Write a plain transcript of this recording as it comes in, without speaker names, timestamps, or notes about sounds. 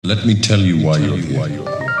Let me tell you why you're here.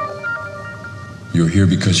 You're here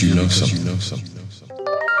because you know something.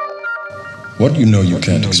 What you know you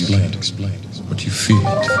can't explain, but you feel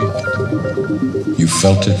it. You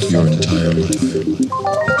felt it your entire life.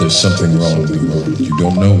 That there's something wrong in the world. You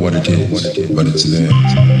don't know what it is, but it's there.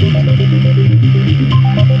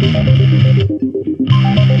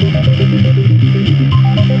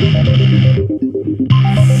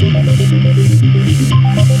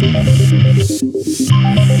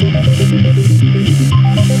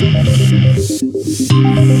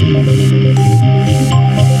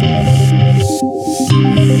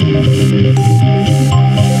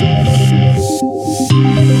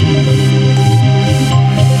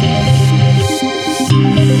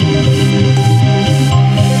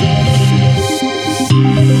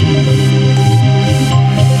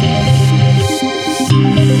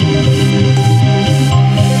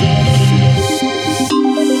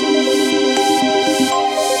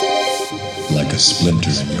 Like a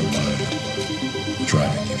splinter in your mind,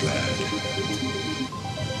 driving you mad.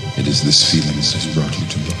 It is this feeling that has brought you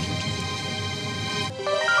to me.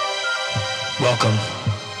 Welcome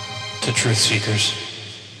to Truth Seekers.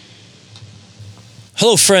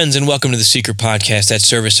 Hello, friends, and welcome to the Seeker Podcast at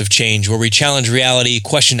Service of Change, where we challenge reality,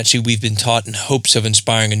 question that we've been taught in hopes of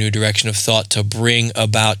inspiring a new direction of thought to bring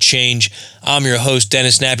about change. I'm your host,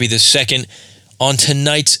 Dennis Nappy II. On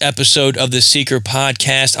tonight's episode of the Seeker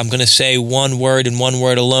Podcast, I'm going to say one word and one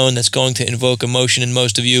word alone that's going to invoke emotion in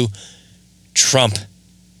most of you: Trump.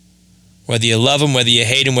 Whether you love him, whether you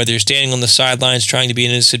hate him, whether you're standing on the sidelines trying to be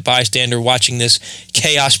an innocent bystander watching this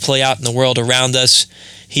chaos play out in the world around us,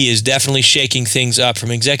 he is definitely shaking things up, from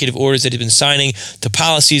executive orders that he's been signing to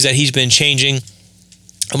policies that he's been changing.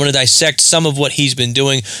 I'm going to dissect some of what he's been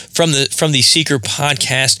doing from the Seeker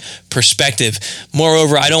Podcast perspective.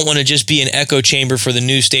 Moreover, I don't want to just be an echo chamber for the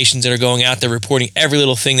news stations that are going out there reporting every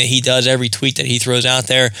little thing that he does, every tweet that he throws out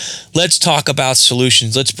there. Let's talk about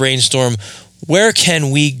solutions. Let's brainstorm. Where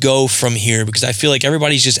can we go from here? Because I feel like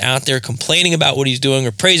everybody's just out there complaining about what he's doing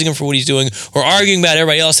or praising him for what he's doing or arguing about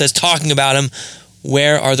everybody else that's talking about him.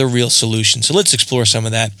 Where are the real solutions? So let's explore some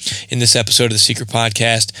of that in this episode of the Seeker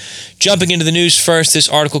Podcast. Jumping into the news first, this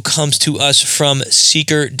article comes to us from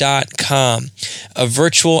Seeker.com. A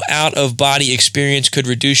virtual out-of-body experience could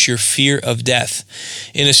reduce your fear of death.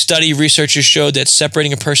 In a study, researchers showed that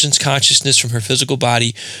separating a person's consciousness from her physical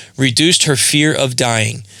body reduced her fear of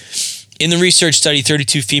dying. In the research study,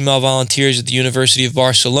 32 female volunteers at the University of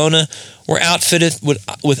Barcelona were outfitted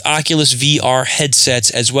with Oculus VR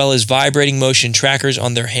headsets as well as vibrating motion trackers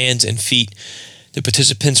on their hands and feet. The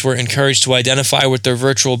participants were encouraged to identify with their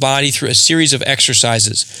virtual body through a series of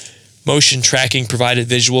exercises. Motion tracking provided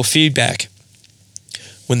visual feedback.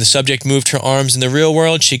 When the subject moved her arms in the real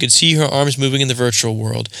world, she could see her arms moving in the virtual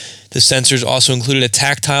world. The sensors also included a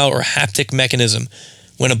tactile or haptic mechanism.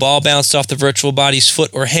 When a ball bounced off the virtual body's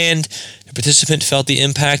foot or hand, the participant felt the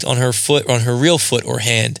impact on her foot, on her real foot or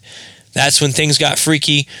hand. That's when things got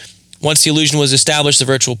freaky. Once the illusion was established, the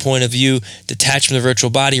virtual point of view detached from the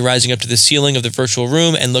virtual body, rising up to the ceiling of the virtual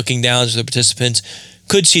room and looking down so the participants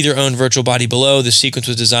could see their own virtual body below. The sequence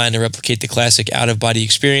was designed to replicate the classic out-of-body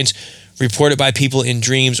experience reported by people in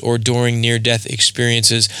dreams or during near-death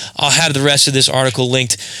experiences. I'll have the rest of this article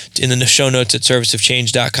linked in the show notes at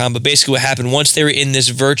serviceofchange.com. But basically what happened, once they were in this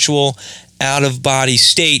virtual out-of-body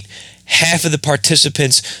state, half of the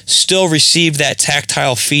participants still received that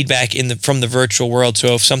tactile feedback from the virtual world.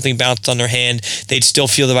 So if something bounced on their hand, they'd still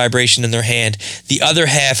feel the vibration in their hand. The other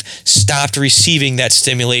half stopped receiving that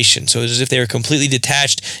stimulation. So it was as if they were completely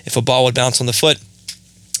detached. If a ball would bounce on the foot,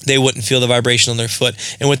 they wouldn't feel the vibration on their foot.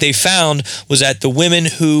 And what they found was that the women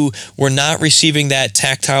who were not receiving that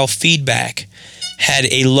tactile feedback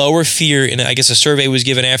had a lower fear, and I guess a survey was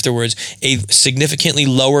given afterwards, a significantly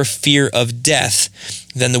lower fear of death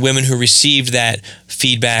than the women who received that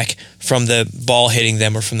feedback from the ball hitting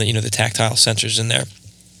them or from the tactile sensors in there.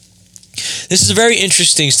 This is a very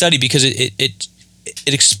interesting study because it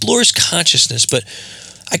explores consciousness, but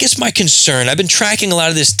I guess my concern, I've been tracking a lot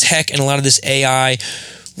of this tech and a lot of this AI.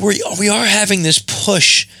 We are having this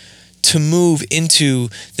push to move into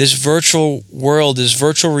this virtual world, this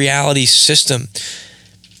virtual reality system.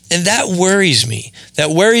 And that worries me. That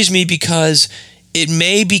worries me because it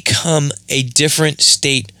may become a different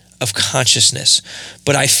state of consciousness.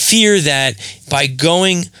 But I fear that by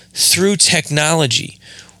going through technology,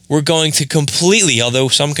 we're going to completely, although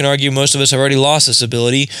some can argue most of us have already lost this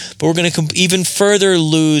ability, but we're going to even further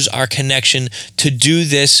lose our connection to do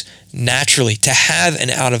this naturally, to have an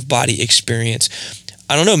out-of-body experience.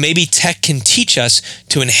 I don't know, maybe tech can teach us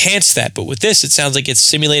to enhance that, but with this, it sounds like it's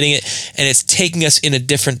simulating it and it's taking us in a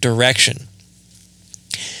different direction.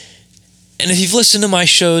 And if you've listened to my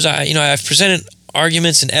shows, I've presented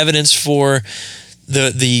arguments and evidence for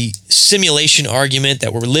the simulation argument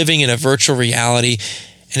that we're living in a virtual reality.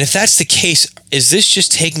 And if that's the case, is this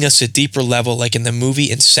just taking us a deeper level, like in the movie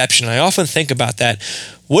Inception? I often think about that.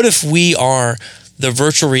 What if we are the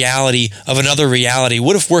virtual reality of another reality?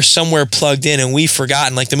 What if we're somewhere plugged in and we've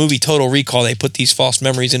forgotten, like the movie Total Recall, they put these false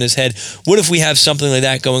memories in his head. What if we have something like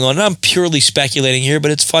that going on? And I'm purely speculating here,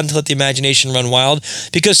 but it's fun to let the imagination run wild,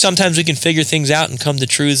 because sometimes we can figure things out and come to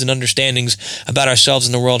truths and understandings about ourselves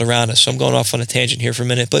and the world around us. So I'm going off on a tangent here for a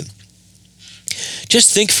minute, but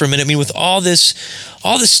just think for a minute. I mean, with all this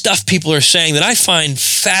stuff people are saying that I find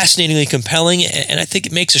fascinatingly compelling, and I think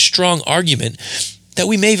it makes a strong argument that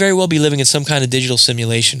we may very well be living in some kind of digital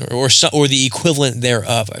simulation or the equivalent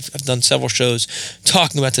thereof. I've done several shows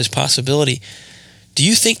talking about this possibility. Do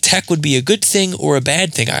you think tech would be a good thing or a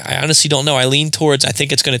bad thing? I honestly don't know. I lean towards, I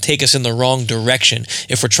think it's going to take us in the wrong direction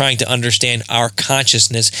if we're trying to understand our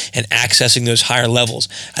consciousness and accessing those higher levels.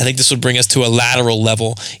 I think this would bring us to a lateral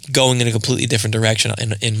level, going in a completely different direction,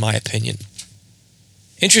 in my opinion.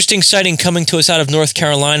 Interesting sighting coming to us out of North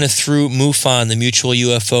Carolina through MUFON, the Mutual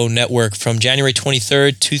UFO Network, from January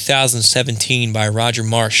 23rd, 2017 by Roger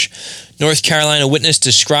Marsh. North Carolina witness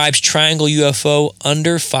describes triangle UFO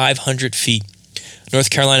under 500 feet.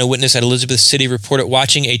 North Carolina witness at Elizabeth City reported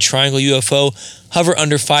watching a triangle UFO hover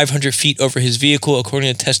under 500 feet over his vehicle,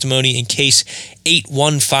 according to testimony in case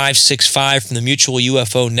 81565 from the Mutual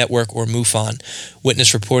UFO Network, or MUFON.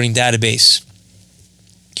 Witness reporting database.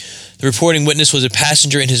 The reporting witness was a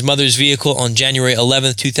passenger in his mother's vehicle on January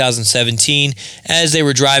 11, 2017, as they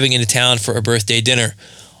were driving into town for a birthday dinner.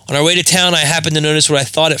 On our way to town, I happened to notice what I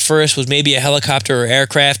thought at first was maybe a helicopter or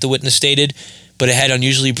aircraft, the witness stated, but it had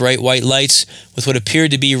unusually bright white lights with what appeared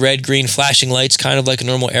to be red-green flashing lights, kind of like a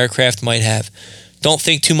normal aircraft might have. Don't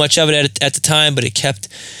think too much of it at the time, but it kept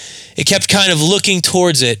kind of looking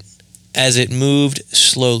towards it as it moved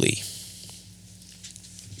slowly.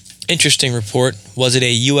 Interesting report. Was it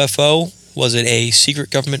a UFO? Was it a secret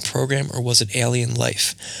government program? Or was it alien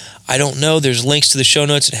life? I don't know. There's links to the show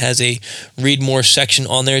notes. It has a read more section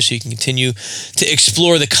on there, so you can continue to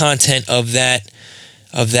explore the content of that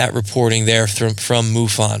reporting there from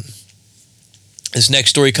MUFON. This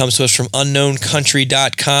next story comes to us from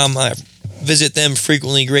unknowncountry.com. I visit them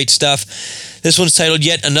frequently. Great stuff. This one's titled,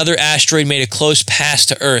 Yet Another Asteroid Made a Close Pass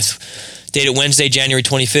to Earth. Dated Wednesday, January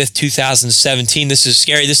 25th, 2017. This is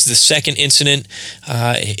scary. This is the second incident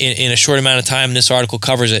in a short amount of time, and this article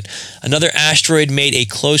covers it. Another asteroid made a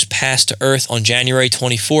close pass to Earth on January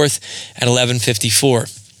 24th at 11:54.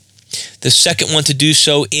 The second one to do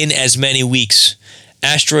so in as many weeks.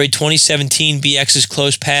 Asteroid 2017 BX's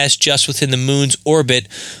close pass just within the moon's orbit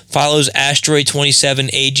follows asteroid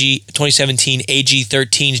 2017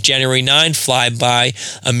 AG-13's January 9 flyby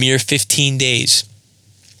a mere 15 days.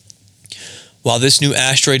 While this new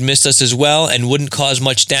asteroid missed us as well and wouldn't cause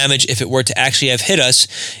much damage if it were to actually have hit us,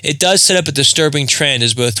 it does set up a disturbing trend,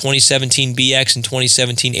 as both 2017 BX and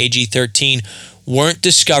 2017 AG-13 weren't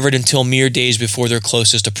discovered until mere days before their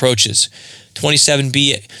closest approaches.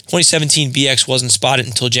 2017 BX wasn't spotted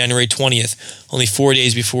until January 20th, only 4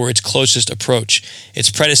 days before its closest approach.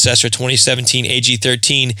 Its predecessor, 2017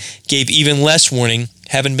 AG-13, gave even less warning,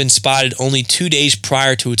 having been spotted only 2 days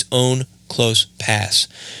prior to its own close pass.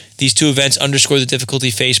 These two events underscore the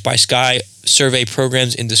difficulty faced by sky survey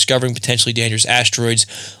programs in discovering potentially dangerous asteroids.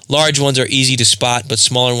 Large ones are easy to spot, but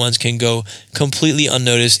smaller ones can go completely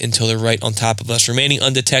unnoticed until they're right on top of us, remaining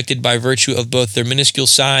undetected by virtue of both their minuscule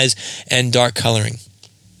size and dark coloring.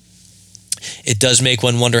 It does make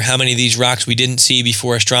one wonder how many of these rocks we didn't see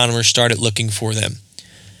before astronomers started looking for them.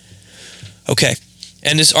 Okay.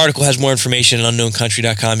 And this article has more information at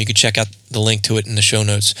unknowncountry.com. You can check out the link to it in the show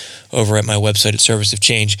notes over at my website at Service of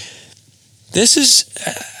Change. This is,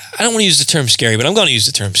 I don't want to use the term scary, but I'm going to use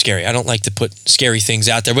the term scary. I don't like to put scary things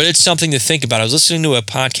out there, but it's something to think about. I was listening to a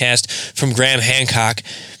podcast from Graham Hancock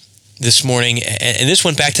this morning, and this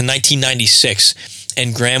went back to 1996,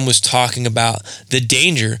 and Graham was talking about the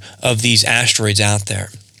danger of these asteroids out there.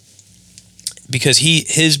 Because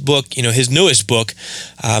his book, his newest book,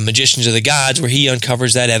 Magicians of the Gods, where he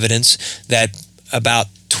uncovers that evidence that about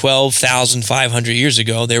 12,500 years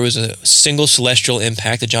ago, there was a single celestial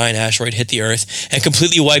impact, a giant asteroid hit the Earth and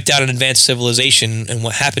completely wiped out an advanced civilization. And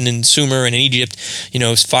what happened in Sumer and in Egypt,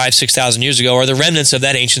 5,000-6,000 years ago, are the remnants of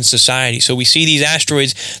that ancient society. So we see these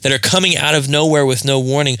asteroids that are coming out of nowhere with no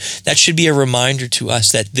warning. That should be a reminder to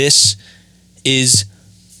us that this is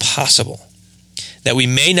possible, that we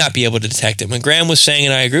may not be able to detect it. When Graham was saying,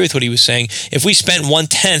 and I agree with what he was saying, if we spent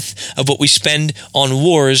 1/10 of what we spend on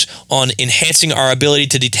wars on enhancing our ability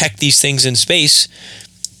to detect these things in space,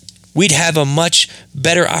 we'd have a much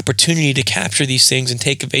better opportunity to capture these things and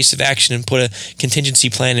take evasive action and put a contingency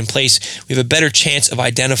plan in place. We have a better chance of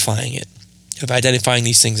identifying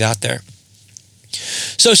these things out there.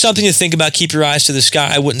 So something to think about. Keep your eyes to the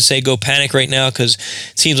sky. I wouldn't say go panic right now because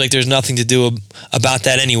it seems like there's nothing to do about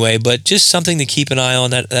that anyway, but just something to keep an eye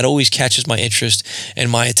on that always catches my interest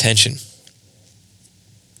and my attention.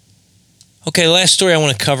 Okay, the last story I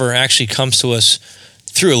want to cover actually comes to us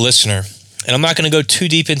through a listener. And I'm not going to go too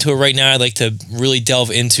deep into it right now. I'd like to really delve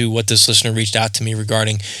into what this listener reached out to me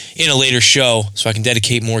regarding in a later show so I can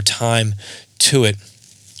dedicate more time to it.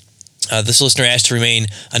 This listener asked to remain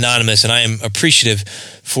anonymous, and I am appreciative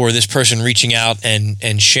for this person reaching out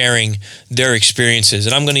and sharing their experiences.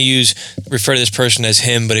 And I'm going to refer to this person as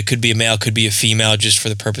him, but it could be a male, could be a female, just for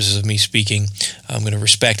the purposes of me speaking. I'm going to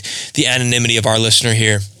respect the anonymity of our listener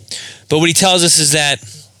here. But what he tells us is that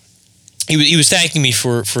he was thanking me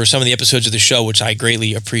for some of the episodes of the show, which I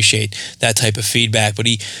greatly appreciate that type of feedback. But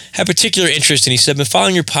he had particular interest, and he said, I've been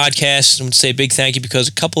following your podcast. I want to say a big thank you because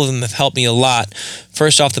a couple of them have helped me a lot.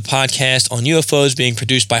 First off, the podcast on UFOs being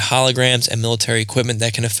produced by holograms and military equipment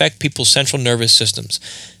that can affect people's central nervous systems.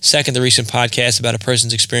 Second, the recent podcast about a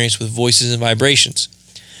person's experience with voices and vibrations.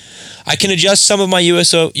 I can adjust some of my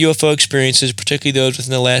UFO experiences, particularly those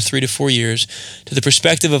within the last 3 to 4 years, to the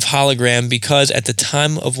perspective of hologram because at the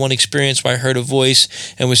time of one experience where I heard a voice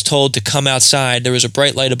and was told to come outside, there was a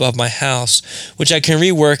bright light above my house, which I can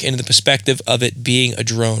rework into the perspective of it being a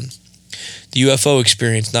drone. The UFO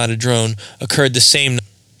experience, not a drone, occurred the same night.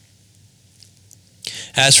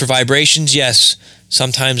 As for vibrations, yes,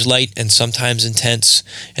 sometimes light and sometimes intense.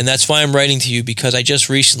 And that's why I'm writing to you, because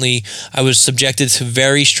I was subjected to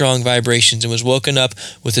very strong vibrations and was woken up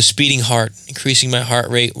with a speeding heart. Increasing my heart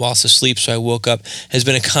rate whilst asleep so I woke up has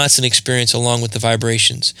been a constant experience along with the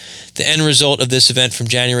vibrations. The end result of this event from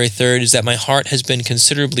January 3rd is that my heart has been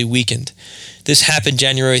considerably weakened. This happened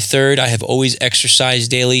January 3rd. I have always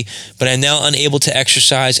exercised daily, but I'm now unable to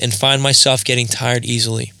exercise and find myself getting tired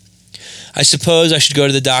easily. I suppose I should go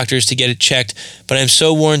to the doctors to get it checked, but I am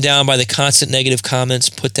so worn down by the constant negative comments,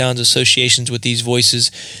 put-downs, associations with these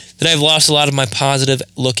voices that I've lost a lot of my positive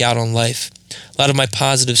lookout on life. A lot of my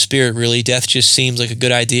positive spirit, really. Death just seems like a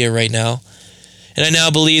good idea right now. And I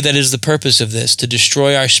now believe that it is the purpose of this, to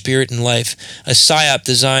destroy our spirit and life, a psyop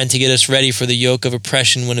designed to get us ready for the yoke of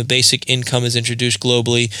oppression when a basic income is introduced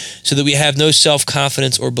globally so that we have no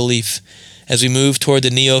self-confidence or belief. As we move toward the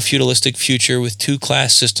neo-feudalistic future with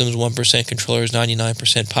 2-class systems, 1% controllers,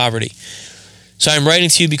 99% poverty. So I'm writing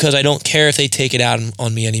to you because I don't care if they take it out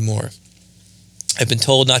on me anymore. I've been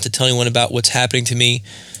told not to tell anyone about what's happening to me.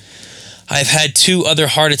 I've had 2 other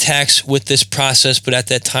heart attacks with this process, but at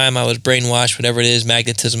that time I was brainwashed, whatever it is,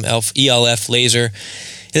 magnetism, ELF, laser.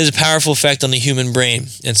 It has a powerful effect on the human brain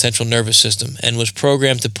and central nervous system and was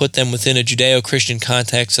programmed to put them within a Judeo-Christian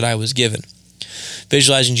context that I was given.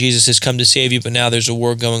 Visualizing Jesus has come to save you, but now there's a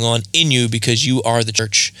war going on in you because you are the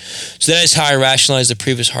church. So that is how I rationalized the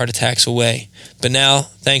previous heart attacks away. But now,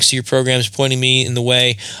 thanks to your programs pointing me in the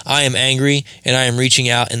way, I am angry and I am reaching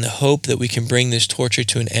out in the hope that we can bring this torture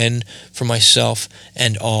to an end for myself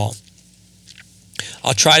and all.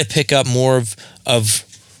 I'll try to pick up more of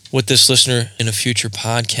what this listener in a future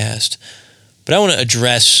podcast, but I want to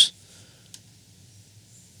address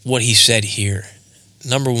what he said here.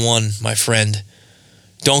 Number 1, my friend,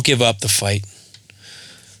 don't give up the fight.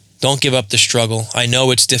 Don't give up the struggle. I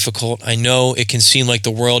know it's difficult. I know it can seem like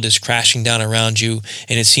the world is crashing down around you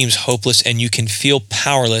and it seems hopeless and you can feel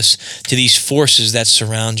powerless to these forces that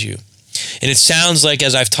surround you. And it sounds like,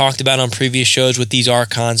 as I've talked about on previous shows with these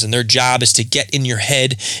archons, and their job is to get in your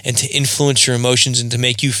head and to influence your emotions and to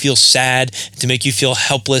make you feel sad, to make you feel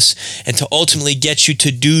helpless, and to ultimately get you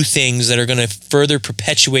to do things that are going to further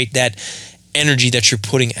perpetuate that energy that you're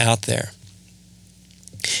putting out there.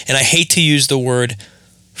 And I hate to use the word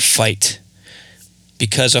fight,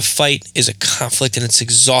 because a fight is a conflict and it's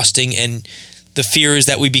exhausting, and the fear is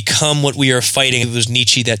that we become what we are fighting. It was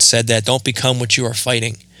Nietzsche that said that, don't become what you are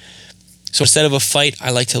fighting. So instead of a fight,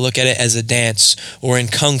 I like to look at it as a dance, or in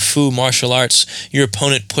Kung Fu martial arts, your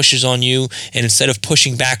opponent pushes on you, and instead of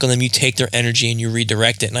pushing back on them, you take their energy and you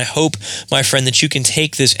redirect it. And I hope, my friend, that you can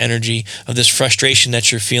take this energy of this frustration that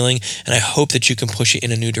you're feeling, and I hope that you can push it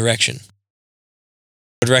in a new direction.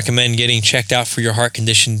 I would recommend getting checked out for your heart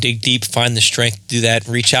condition. Dig deep, find the strength to do that.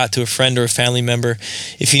 Reach out to a friend or a family member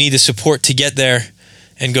if you need the support to get there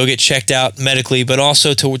and go get checked out medically, but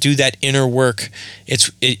also to do that inner work.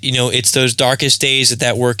 It's those darkest days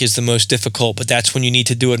that work is the most difficult, but that's when you need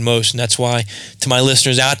to do it most. And that's why, to my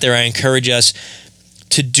listeners out there, I encourage us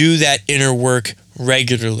to do that inner work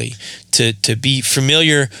regularly, to be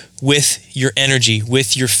familiar with your energy,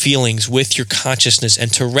 with your feelings, with your consciousness,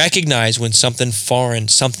 and to recognize when something foreign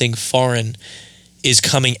is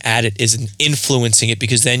coming at it, is influencing it,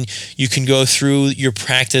 because then you can go through your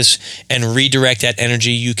practice and redirect that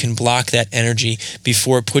energy. You can block that energy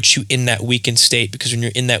before it puts you in that weakened state, because when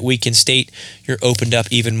you're in that weakened state, you're opened up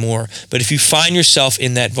even more. But if you find yourself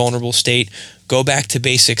in that vulnerable state, go back to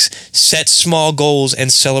basics, set small goals,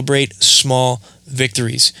 and celebrate small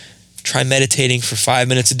victories. Try meditating for 5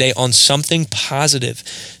 minutes a day on something positive.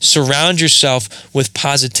 Surround yourself with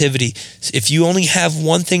positivity. If you only have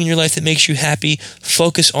one thing in your life that makes you happy,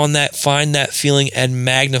 focus on that, find that feeling, and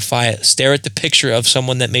magnify it. Stare at the picture of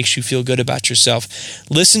someone that makes you feel good about yourself.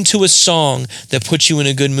 Listen to a song that puts you in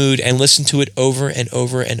a good mood, and listen to it over and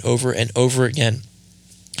over and over and over again.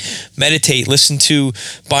 Meditate, listen to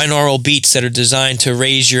binaural beats that are designed to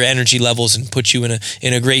raise your energy levels and put you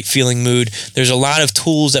in a great feeling mood. There's a lot of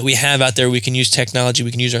tools that we have out there. We can use technology, we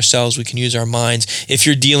can use ourselves, we can use our minds. If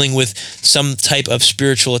you're dealing with some type of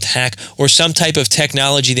spiritual attack or some type of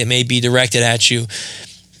technology that may be directed at you,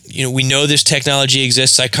 we know this technology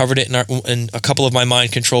exists. I covered it in a couple of my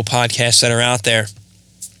mind control podcasts that are out there.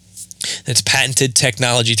 It's patented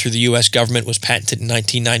technology through the U.S. government, was patented in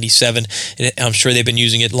 1997. And I'm sure they've been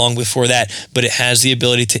using it long before that, but it has the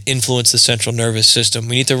ability to influence the central nervous system.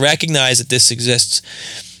 We need to recognize that this exists,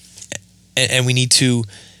 and we need to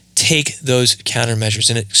take those countermeasures.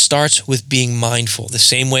 And it starts with being mindful. The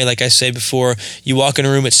same way, like I said before, you walk in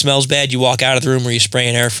a room, it smells bad, you walk out of the room, or you spray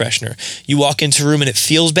an air freshener. You walk into a room and it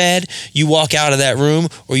feels bad, you walk out of that room,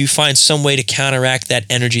 or you find some way to counteract that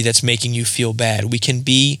energy that's making you feel bad. We can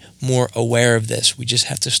be more aware of this. We just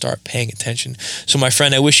have to start paying attention. So my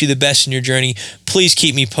friend, I wish you the best in your journey. Please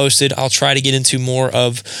keep me posted. I'll try to get into more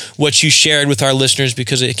of what you shared with our listeners,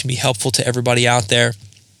 because it can be helpful to everybody out there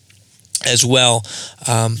as well.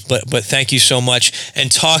 But thank you so much.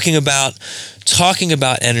 And talking about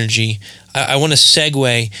energy, I want to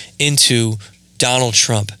segue into Donald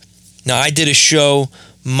Trump. Now, I did a show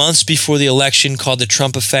months before the election called The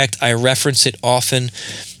Trump Effect. I reference it often.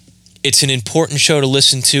 It's an important show to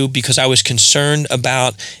listen to because I was concerned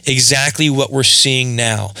about exactly what we're seeing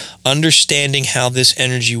now. Understanding how this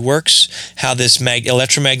energy works, how this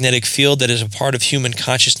electromagnetic field that is a part of human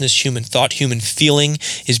consciousness, human thought, human feeling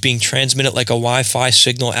is being transmitted like a Wi-Fi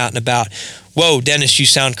signal out and about. Whoa, Dennis, you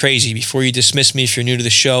sound crazy. Before you dismiss me, if you're new to the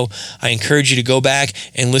show, I encourage you to go back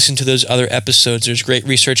and listen to those other episodes. There's great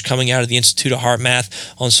research coming out of the Institute of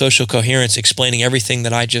HeartMath on social coherence explaining everything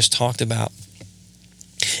that I just talked about.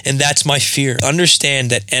 And that's my fear.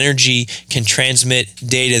 Understand that energy can transmit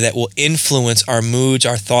data that will influence our moods,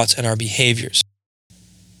 our thoughts, and our behaviors.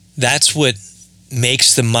 That's what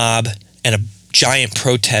makes the mob and a giant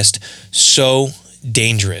protest so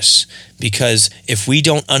dangerous. Because if we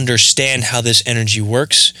don't understand how this energy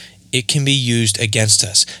works, it can be used against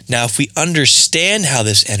us. Now, if we understand how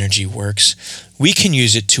this energy works, we can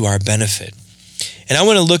use it to our benefit. And I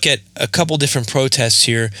want to look at a couple different protests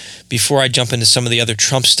here before I jump into some of the other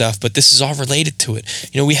Trump stuff, but this is all related to it.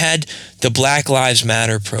 We had the Black Lives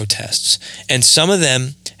Matter protests, and some of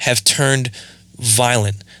them have turned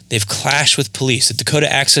violent. They've clashed with police. At Dakota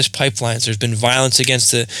Access Pipelines, there's been violence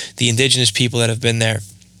against the indigenous people that have been there.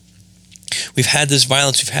 We've had this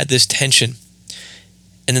violence, we've had this tension.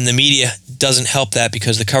 And then the media doesn't help that,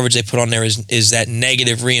 because the coverage they put on there is that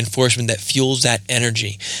negative reinforcement that fuels that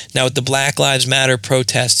energy. Now, with the Black Lives Matter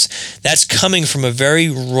protests, that's coming from a very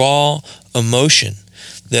raw emotion.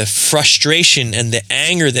 The frustration and the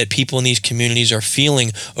anger that people in these communities are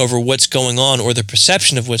feeling over what's going on, or the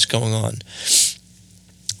perception of what's going on.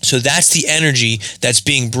 So that's the energy that's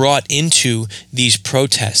being brought into these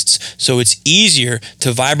protests. So it's easier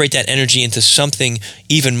to vibrate that energy into something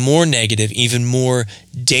even more negative, even more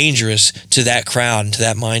dangerous to that crowd and to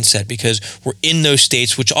that mindset, because we're in those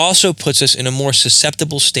states, which also puts us in a more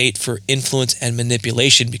susceptible state for influence and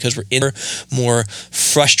manipulation, because we're in more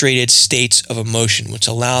frustrated states of emotion, which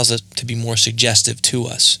allows us to be more suggestive to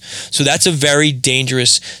us. So that's a very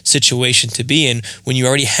dangerous situation to be in when you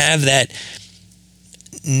already have that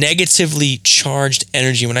negatively charged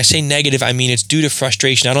energy. When I say negative, I mean it's due to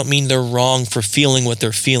frustration. I don't mean they're wrong for feeling what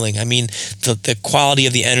they're feeling. I mean the quality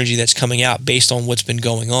of the energy that's coming out based on what's been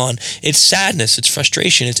going on. It's sadness, it's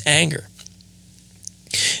frustration, it's anger.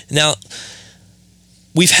 Now,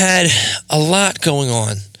 we've had a lot going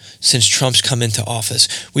on since Trump's come into office.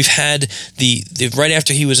 We've had the right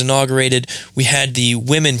after he was inaugurated, we had the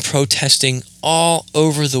women protesting all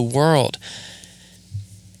over the world.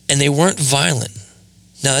 And they weren't violent.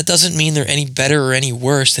 Now, that doesn't mean they're any better or any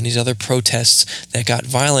worse than these other protests that got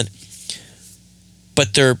violent,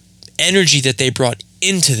 but their energy that they brought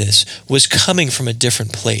into this was coming from a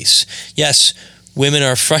different place. Yes, women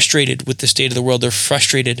are frustrated with the state of the world. They're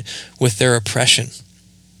frustrated with their oppression.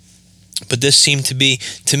 But this seemed to be,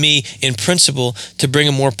 to me, in principle, to bring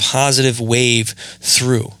a more positive wave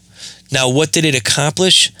through. Now, what did it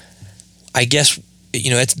accomplish? I guess,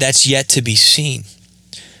 that's yet to be seen.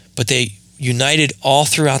 But they united all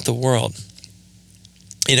throughout the world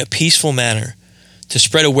in a peaceful manner to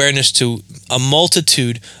spread awareness to a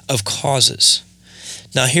multitude of causes.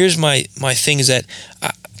 Now, here's my thing is that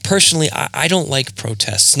personally, I don't like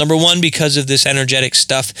protests. Number one, because of this energetic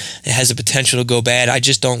stuff, it has the potential to go bad. I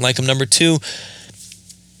just don't like them. Number two,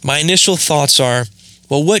 my initial thoughts are,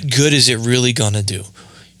 well, what good is it really going to do?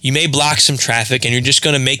 You may block some traffic and you're just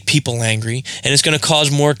going to make people angry, and it's going to cause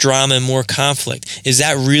more drama and more conflict. Is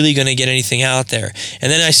that really going to get anything out there?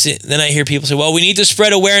 And then I hear people say, well, we need to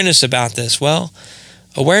spread awareness about this. Well,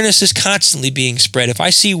 awareness is constantly being spread. If I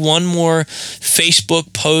see one more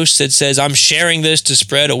Facebook post that says I'm sharing this to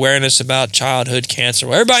spread awareness about childhood cancer,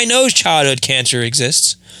 well, everybody knows childhood cancer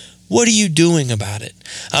exists. What are you doing about it?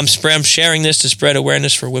 I'm sharing this to spread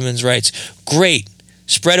awareness for women's rights. Great.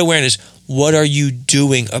 Spread awareness. What are you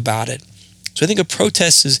doing about it? So I think a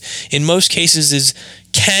protest is, in most cases,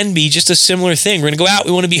 can be just a similar thing. We're going to go out,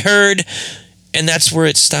 we want to be heard, and that's where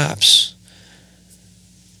it stops.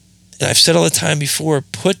 And I've said all the time before,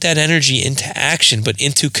 put that energy into action, but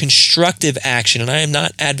into constructive action. And I am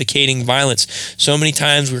not advocating violence. So many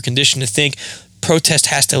times we're conditioned to think protest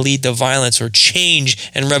has to lead to violence, or change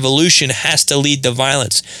and revolution has to lead to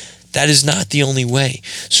violence. That is not the only way.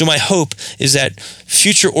 So my hope is that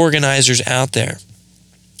future organizers out there,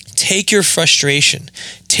 take your frustration,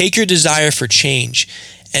 take your desire for change,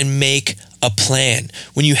 and make a plan.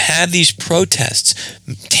 When you have these protests,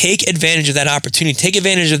 take advantage of that opportunity, take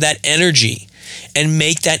advantage of that energy, and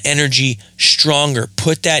make that energy stronger.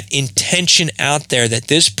 Put that intention out there that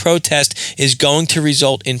this protest is going to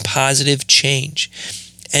result in positive change.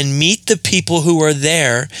 And meet the people who are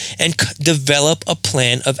there and develop a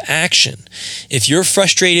plan of action. If you're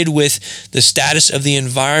frustrated with the status of the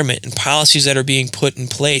environment and policies that are being put in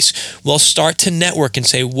place, well, start to network and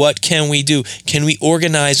say, what can we do? Can we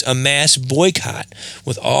organize a mass boycott?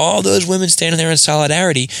 With all those women standing there in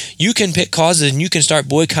solidarity, you can pick causes and you can start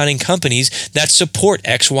boycotting companies that support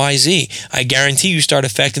XYZ. I guarantee you start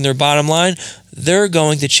affecting their bottom line, they're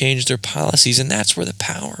going to change their policies, and that's where the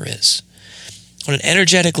power is. On an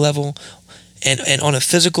energetic level and on a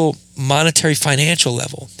physical, monetary, financial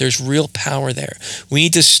level, there's real power there. We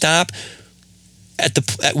need to stop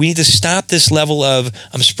this level of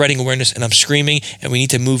I'm spreading awareness and I'm screaming, and we need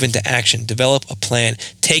to move into action. Develop a plan.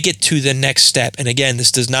 Take it to the next step. And again,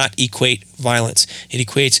 this does not equate violence. It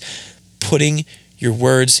equates putting your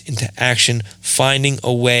words into action, finding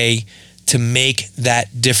a way to make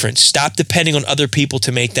that difference. Stop depending on other people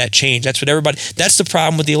to make that change. That's the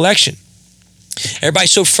problem with the election.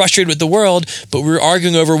 Everybody's so frustrated with the world, but we're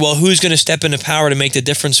arguing over, well, who's going to step into power to make the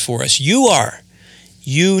difference for us? You are.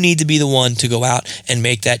 You need to be the one to go out and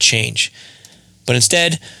make that change. But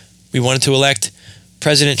instead, we wanted to elect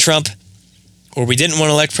President Trump, or we didn't want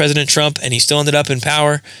to elect President Trump, and he still ended up in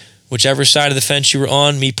power. Whichever side of the fence you were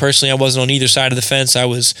on, me personally, I wasn't on either side of the fence. I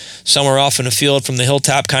was somewhere off in a field from the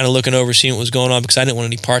hilltop, kind of looking over, seeing what was going on, because I didn't want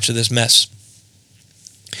any parts of this mess.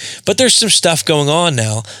 But there's some stuff going on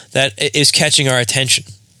now that is catching our attention.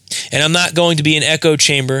 And I'm not going to be an echo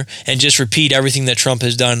chamber and just repeat everything that Trump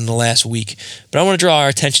has done in the last week. But I want to draw our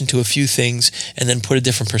attention to a few things and then put a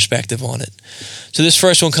different perspective on it. So this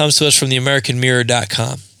first one comes to us from the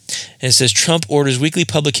AmericanMirror.com. And it says, Trump orders weekly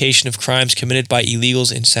publication of crimes committed by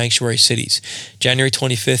illegals in sanctuary cities. January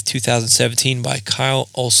 25th, 2017, by Kyle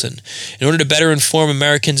Olson. In order to better inform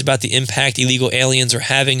Americans about the impact illegal aliens are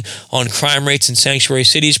having on crime rates in sanctuary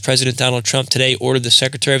cities, President Donald Trump today ordered the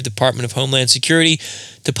Secretary of the Department of Homeland Security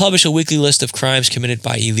to publish a weekly list of crimes committed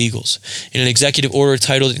by illegals. In an executive order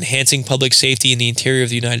titled Enhancing Public Safety in the Interior of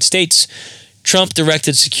the United States, Trump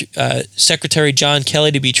directed Secretary John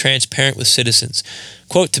Kelly to be transparent with citizens.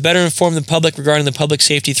 Quote, to better inform the public regarding the public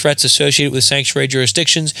safety threats associated with sanctuary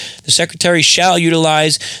jurisdictions, the Secretary shall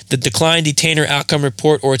utilize the Declined Detainer Outcome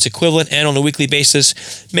Report or its equivalent, and on a weekly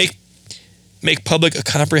basis make public a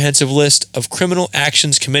comprehensive list of criminal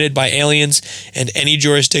actions committed by aliens and any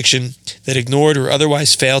jurisdiction that ignored or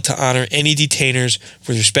otherwise failed to honor any detainers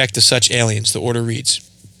with respect to such aliens, the order reads.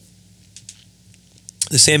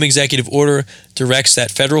 The same executive order directs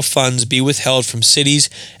that federal funds be withheld from cities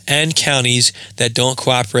and counties that don't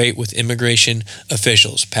cooperate with immigration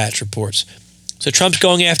officials, Patch reports. So Trump's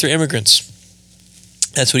going after immigrants.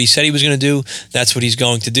 That's what he said he was going to do. That's what he's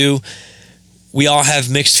going to do. We all have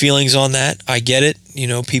mixed feelings on that. I get it.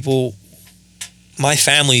 My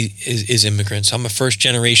family is immigrants. I'm a first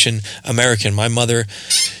generation American. My mother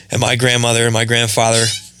and my grandmother and my grandfather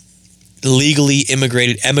legally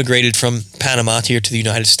emigrated from Panama here to the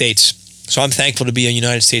United States. So I'm thankful to be a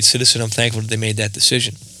United States citizen. I'm thankful that they made that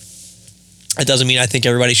decision. It doesn't mean I think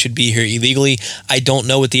everybody should be here illegally. I don't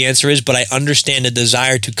know what the answer is, but I understand the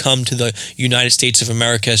desire to come to the United States of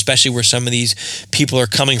America, especially where some of these people are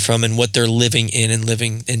coming from and what they're living in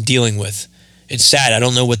and dealing with. It's sad. I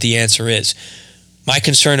don't know what the answer is. My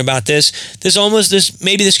concern about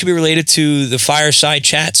maybe this could be related to the fireside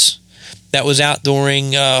chats that was out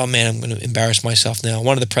during, I'm going to embarrass myself now.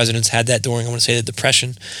 One of the presidents had that during, I want to say, the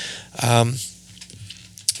Depression.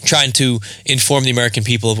 Trying to inform the American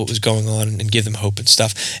people of what was going on and give them hope and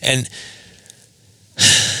stuff. And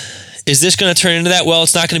is this going to turn into that? Well,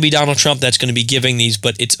 it's not going to be Donald Trump that's going to be giving these,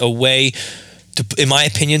 but it's a way, in my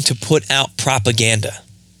opinion, to put out propaganda.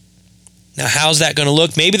 Now, how's that going to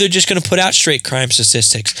look? Maybe they're just going to put out straight crime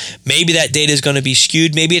statistics. Maybe that data is going to be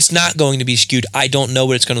skewed. Maybe it's not going to be skewed. I don't know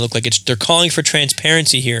what it's going to look like. They're calling for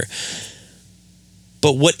transparency here.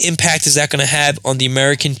 But what impact is that going to have on the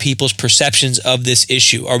American people's perceptions of this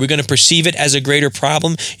issue? Are we going to perceive it as a greater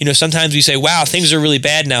problem? Sometimes we say, wow, things are really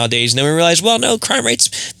bad nowadays. And then we realize, well, no, crime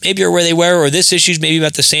rates maybe are where they were, or this issue is maybe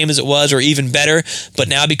about the same as it was, or even better. But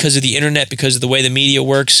now because of the internet, because of the way the media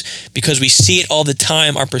works, because we see it all the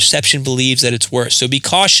time, our perception believes that it's worse. So be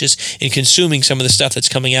cautious in consuming some of the stuff that's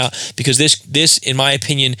coming out, because this, in my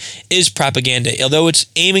opinion, is propaganda. Although it's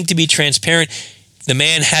aiming to be transparent, the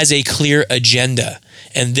man has a clear agenda.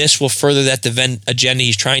 And this will further that agenda.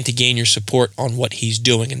 He's trying to gain your support on what he's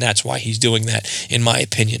doing, and that's why he's doing that, in my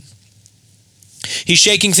opinion. He's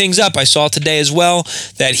shaking things up. I saw today as well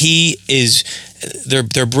that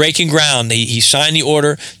they're breaking ground. He signed the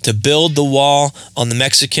order to build the wall on the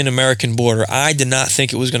Mexican-American border. I did not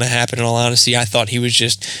think it was going to happen, in all honesty. I thought he was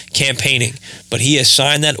just campaigning. But he has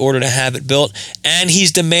signed that order to have it built, and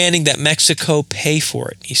he's demanding that Mexico pay for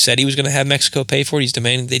it. He said he was going to have Mexico pay for it. He's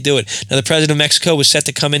demanding they do it. Now, the president of Mexico was set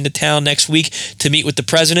to come into town next week to meet with the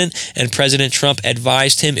president, and President Trump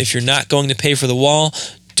advised him, if you're not going to pay for the wall,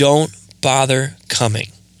 don't bother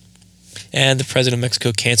coming. And the president of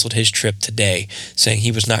Mexico canceled his trip today, saying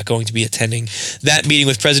he was not going to be attending that meeting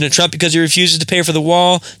with President Trump because he refuses to pay for the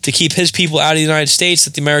wall to keep his people out of the United States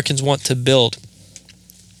that the Americans want to build.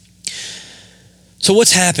 So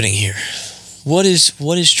what's happening here? What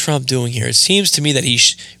is Trump doing here? It seems to me that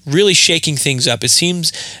he's really shaking things up. It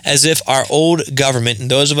seems as if our old government,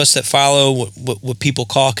 and those of us that follow what people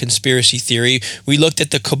call conspiracy theory, we looked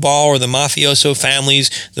at the cabal or the mafioso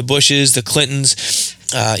families, the Bushes, the Clintons,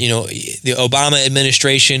 the Obama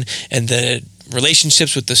administration, and the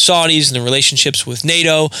relationships with the Saudis and the relationships with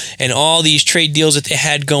NATO and all these trade deals that they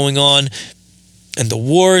had going on and the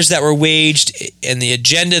wars that were waged and the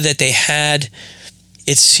agenda that they had.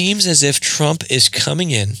 It seems as if Trump is coming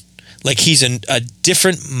in like he's a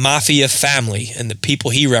different mafia family and the people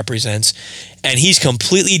he represents, and he's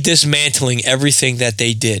completely dismantling everything that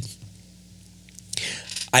they did.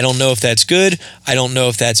 I don't know if that's good. I don't know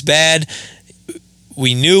if that's bad.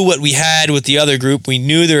 We knew what we had with the other group. We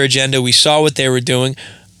knew their agenda. We saw what they were doing.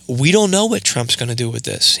 We don't know what Trump's going to do with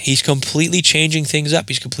this. He's completely changing things up.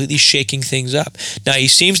 He's completely shaking things up. Now, he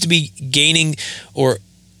seems to be gaining or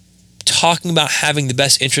talking about having the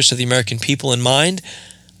best interests of the American people in mind.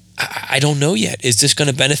 I don't know yet. Is this going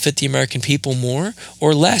to benefit the American people more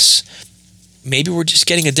or less? Maybe we're just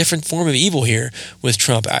getting a different form of evil here with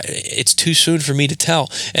Trump. It's too soon for me to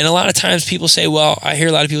tell. And a lot of times people say, well, I hear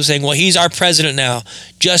a lot of people saying, well, he's our president now.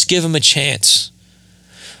 Just give him a chance.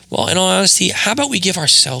 Well, in all honesty, how about we give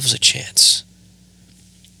ourselves a chance?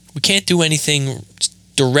 We can't do anything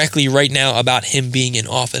directly right now about him being in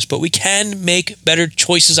office, but we can make better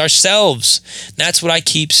choices ourselves. That's what I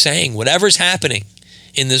keep saying. Whatever's happening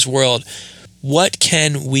in this world, what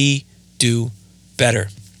can we do better?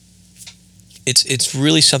 It's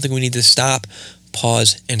really something we need to stop,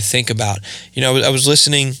 pause, and think about. You know, I was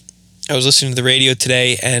listening to the radio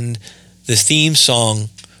today, and the theme song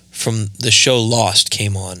from the show Lost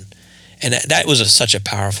came on. And that was such a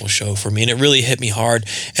powerful show for me, and it really hit me hard.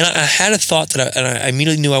 And I had a thought that I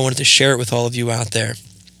immediately knew I wanted to share it with all of you out there.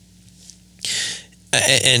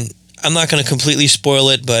 And I'm not going to completely spoil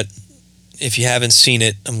it, but if you haven't seen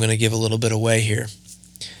it, I'm going to give a little bit away here.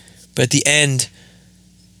 But at the end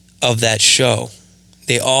of that show,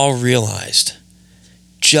 they all realized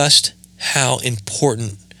just how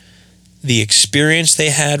important the experience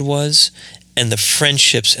they had was, and the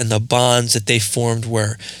friendships and the bonds that they formed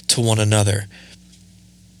were to one another.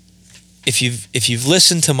 if you've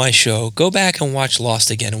listened to my show, go back and watch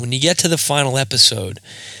Lost again. And when you get to the final episode,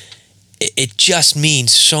 it just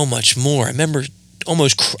means so much more. I remember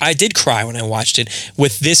I did cry when I watched it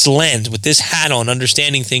with this lens, with this hat on,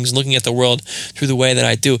 understanding things, looking at the world through the way that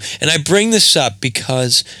I do. And I bring this up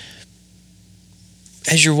because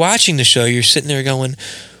as you're watching the show, you're sitting there going,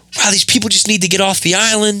 wow, these people just need to get off the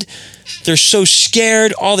island. They're so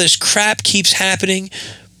scared. All this crap keeps happening.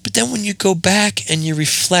 But then when you go back and you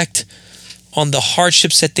reflect on the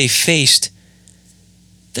hardships that they faced,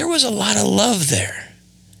 there was a lot of love there.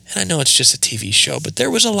 And I know it's just a TV show, but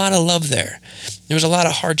there was a lot of love there. There was a lot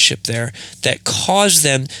of hardship there that caused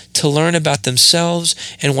them to learn about themselves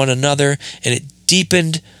and one another, and it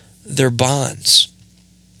deepened their bonds.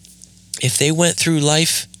 If they went through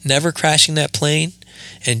life never crashing that plane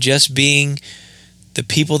and just being the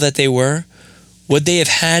people that they were, would they have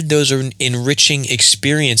had those enriching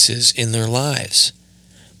experiences in their lives?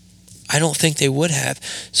 I don't think they would have.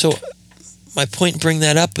 So my point in bringing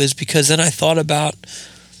that up is because then I thought about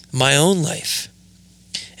my own life.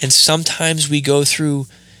 And sometimes we go through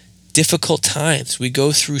difficult times. We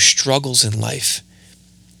go through struggles in life.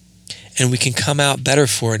 And we can come out better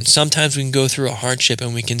for it. And sometimes we can go through a hardship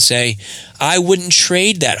and we can say, I wouldn't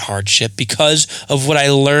trade that hardship because of what I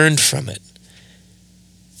learned from it.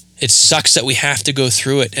 It sucks that we have to go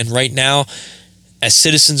through it. And right now, as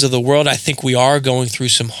citizens of the world, I think we are going through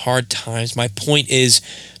some hard times. My point is,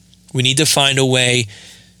 we need to find a way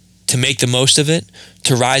to make the most of it,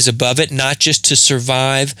 to rise above it, not just to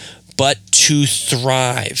survive, but to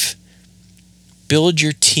thrive. Build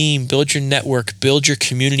your team, build your network, build your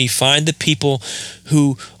community. Find the people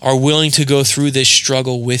who are willing to go through this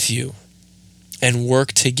struggle with you and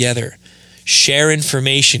work together. Share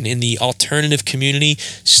information in the alternative community.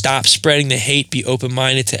 Stop spreading the hate. Be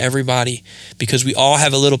open-minded to everybody because we all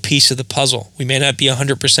have a little piece of the puzzle. We may not be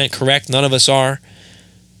 100% correct. None of us are.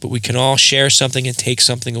 But we can all share something and take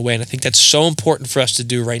something away. And I think that's so important for us to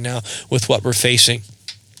do right now with what we're facing.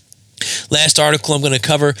 Last article I'm going to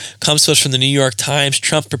cover comes to us from the New York Times.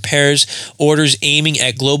 Trump prepares orders aiming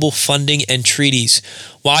at global funding and treaties.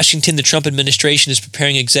 Washington, the Trump administration is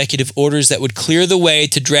preparing executive orders that would clear the way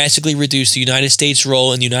to drastically reduce the United States'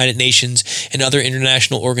 role in the United Nations and other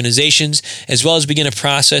international organizations, as well as begin a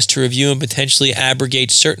process to review and potentially abrogate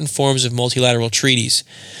certain forms of multilateral treaties.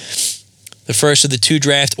 The first of the two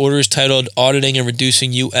draft orders, titled Auditing and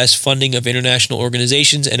Reducing U.S. Funding of International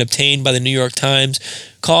Organizations and obtained by the New York Times,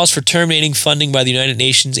 calls for terminating funding by the United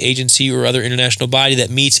Nations agency or other international body that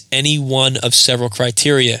meets any one of several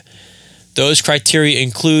criteria. Those criteria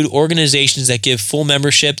include organizations that give full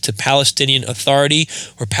membership to Palestinian Authority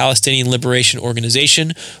or Palestinian Liberation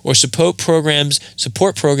Organization, or support programs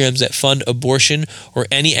that fund abortion or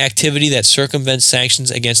any activity that circumvents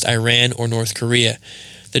sanctions against Iran or North Korea.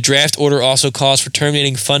 The draft order also calls for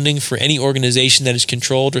terminating funding for any organization that is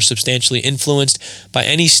controlled or substantially influenced by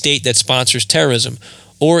any state that sponsors terrorism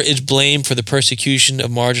or is blamed for the persecution of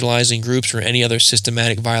marginalizing groups or any other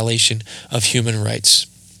systematic violation of human rights.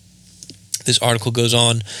 This article goes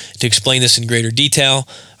on to explain this in greater detail.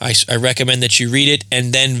 I recommend that you read it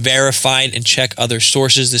and then verify it and check other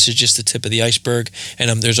sources. This is just the tip of the iceberg,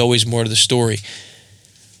 and there's always more to the story.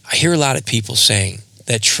 I hear a lot of people saying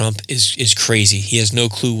that Trump is crazy. He has no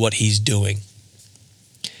clue what he's doing.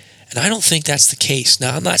 And I don't think that's the case.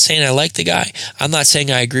 Now, I'm not saying I like the guy. I'm not saying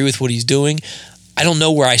I agree with what he's doing. I don't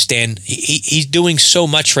know where I stand. He's doing so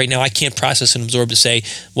much right now, I can't process and absorb to say,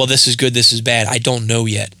 well, this is good, this is bad. I don't know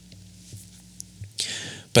yet.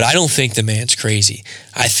 But I don't think the man's crazy.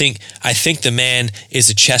 I think the man is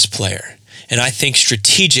a chess player. And I think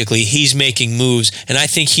strategically he's making moves, and I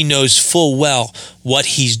think he knows full well what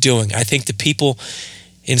he's doing. I think the people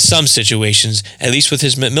in some situations, at least with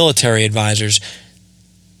his military advisors,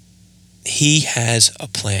 he has a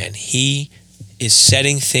plan. He is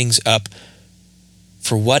setting things up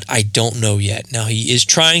for what I don't know yet. Now, he is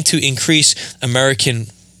trying to increase American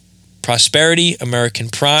prosperity, American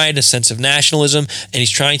pride, a sense of nationalism, and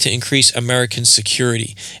he's trying to increase American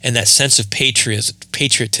security and that sense of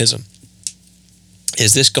patriotism.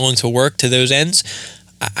 Is this going to work to those ends?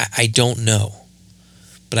 I don't know.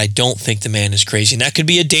 But I don't think the man is crazy. And that could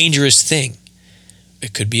be a dangerous thing.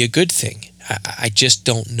 It could be a good thing. I just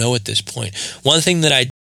don't know at this point. One thing that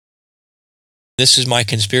this is my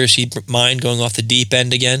conspiracy mind going off the deep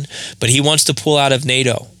end again, but he wants to pull out of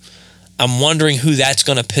NATO. I'm wondering who that's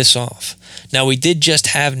going to piss off. Now, we did just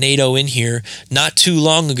have NATO in here not too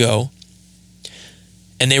long ago,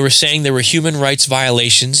 and they were saying there were human rights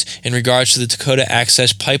violations in regards to the Dakota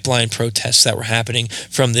Access Pipeline protests that were happening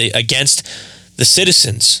against the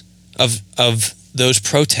citizens of those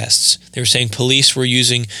protests. They were saying police were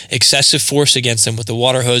using excessive force against them with the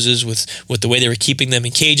water hoses, with the way they were keeping them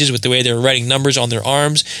in cages, with the way they were writing numbers on their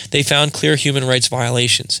arms. They found clear human rights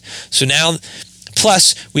violations. So now,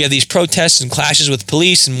 plus, we have these protests and clashes with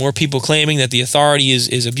police and more people claiming that the authority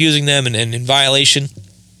is abusing them and in violation.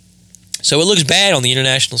 So it looks bad on the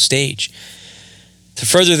international stage. To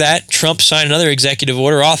further that, Trump signed another executive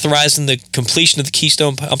order authorizing the completion of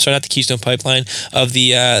the Pipeline, of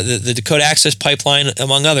the Dakota Access Pipeline,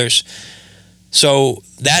 among others. So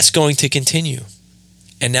that's going to continue.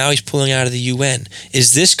 And now he's pulling out of the UN.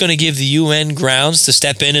 Is this going to give the UN grounds to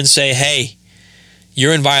step in and say, hey,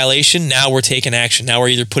 you're in violation, now we're taking action. Now we're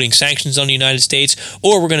either putting sanctions on the United States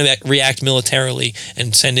or we're going to react militarily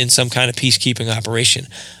and send in some kind of peacekeeping operation?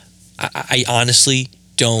 I honestly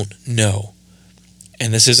don't know.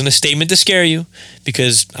 And this isn't a statement to scare you,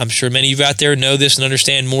 because I'm sure many of you out there know this and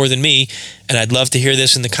understand more than me, and I'd love to hear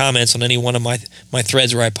this in the comments on any one of my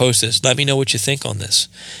threads where I post this. Let me know what you think on this.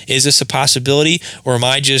 Is this a possibility, or am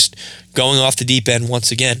I just going off the deep end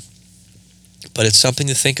once again? But it's something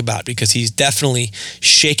to think about, because he's definitely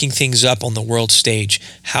shaking things up on the world stage.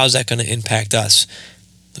 How's that going to impact us?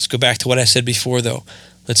 Let's go back to what I said before, though.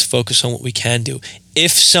 Let's focus on what we can do.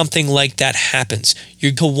 If something like that happens,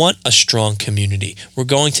 you're going to want a strong community. We're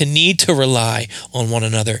going to need to rely on one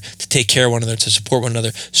another, to take care of one another, to support one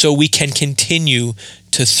another, so we can continue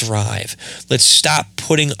to thrive. Let's stop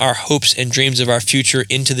putting our hopes and dreams of our future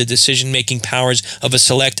into the decision-making powers of a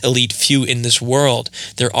select elite few in this world.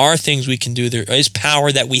 There are things we can do. There is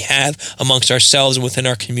power that we have amongst ourselves and within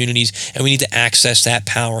our communities, and we need to access that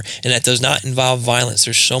power. And that does not involve violence.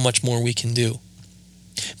 There's so much more we can do.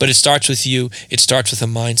 But it starts with you. It starts with a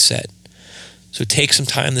mindset. So take some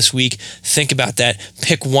time this week. Think about that.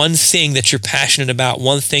 Pick one thing that you're passionate about,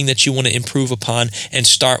 one thing that you want to improve upon, and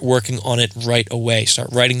start working on it right away. Start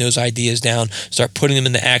writing those ideas down. Start putting them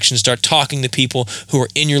into action. Start talking to people who are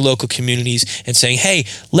in your local communities and saying, hey,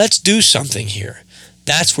 let's do something here.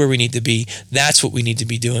 That's where we need to be. That's what we need to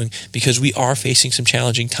be doing, because we are facing some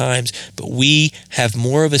challenging times, but we have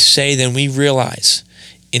more of a say than we realize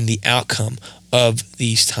in the outcome of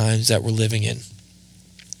these times that we're living in.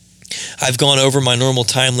 I've gone over my normal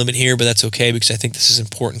time limit here, but that's okay, because I think this is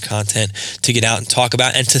important content to get out and talk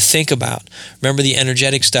about and to think about. Remember the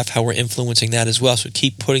energetic stuff, how we're influencing that as well. So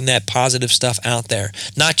keep putting that positive stuff out there.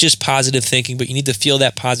 Not just positive thinking, but you need to feel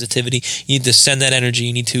that positivity. You need to send that energy.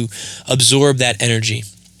 You need to absorb that energy.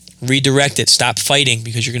 Redirect it. Stop fighting,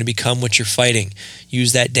 because you're going to become what you're fighting.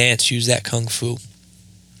 Use that dance. Use that kung fu.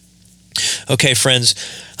 Okay, friends,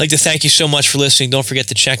 I'd like to thank you so much for listening. Don't forget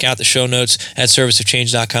to check out the show notes at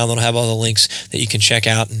serviceofchange.com. They'll have all the links that you can check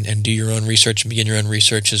out and do your own research and begin your own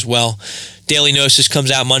research as well. Daily Gnosis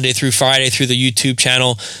comes out Monday through Friday through the YouTube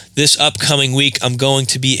channel. This upcoming week, I'm going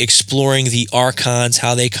to be exploring the archons,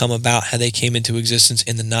 how they come about, how they came into existence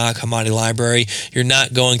in the Nag Hammadi Library. You're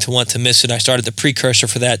not going to want to miss it. I started the precursor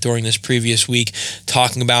for that during this previous week,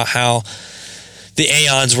 talking about how the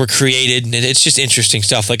aeons were created, and it's just interesting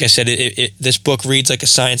stuff. Like I said, this book reads like a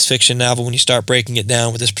science fiction novel when you start breaking it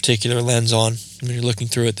down with this particular lens on, when you're looking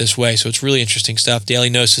through it this way. So it's really interesting stuff. Daily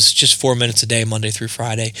Gnosis, just 4 minutes a day, Monday through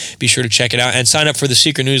Friday. Be sure to check it out and sign up for the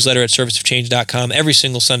Secret Newsletter at serviceofchange.com. Every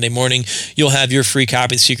single Sunday morning, you'll have your free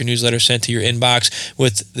copy of the Secret Newsletter sent to your inbox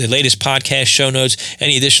with the latest podcast, show notes,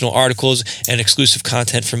 any additional articles, and exclusive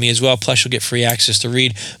content from me as well. Plus, you'll get free access to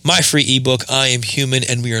read my free ebook, I Am Human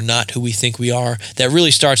and We Are Not Who We Think We Are, that really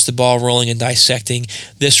starts the ball rolling and dissecting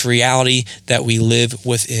this reality that we live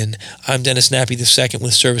within. I'm Dennis Nappy II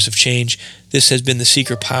with Service of Change. This has been the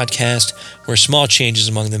Secret Podcast, where small changes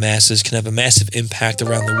among the masses can have a massive impact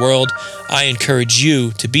around the world. I encourage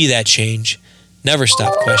you to be that change. Never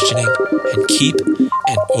stop questioning, and keep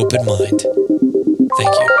an open mind.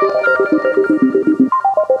 Thank you.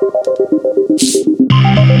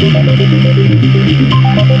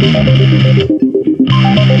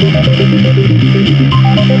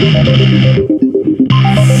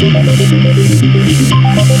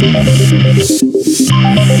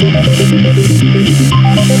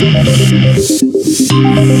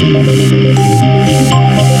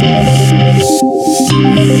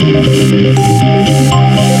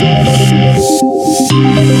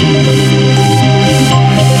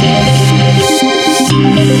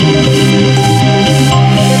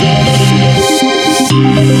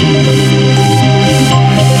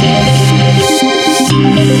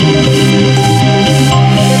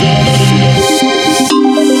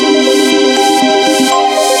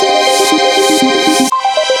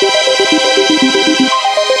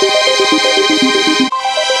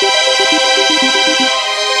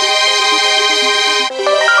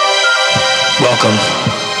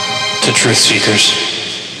 Truth Seekers.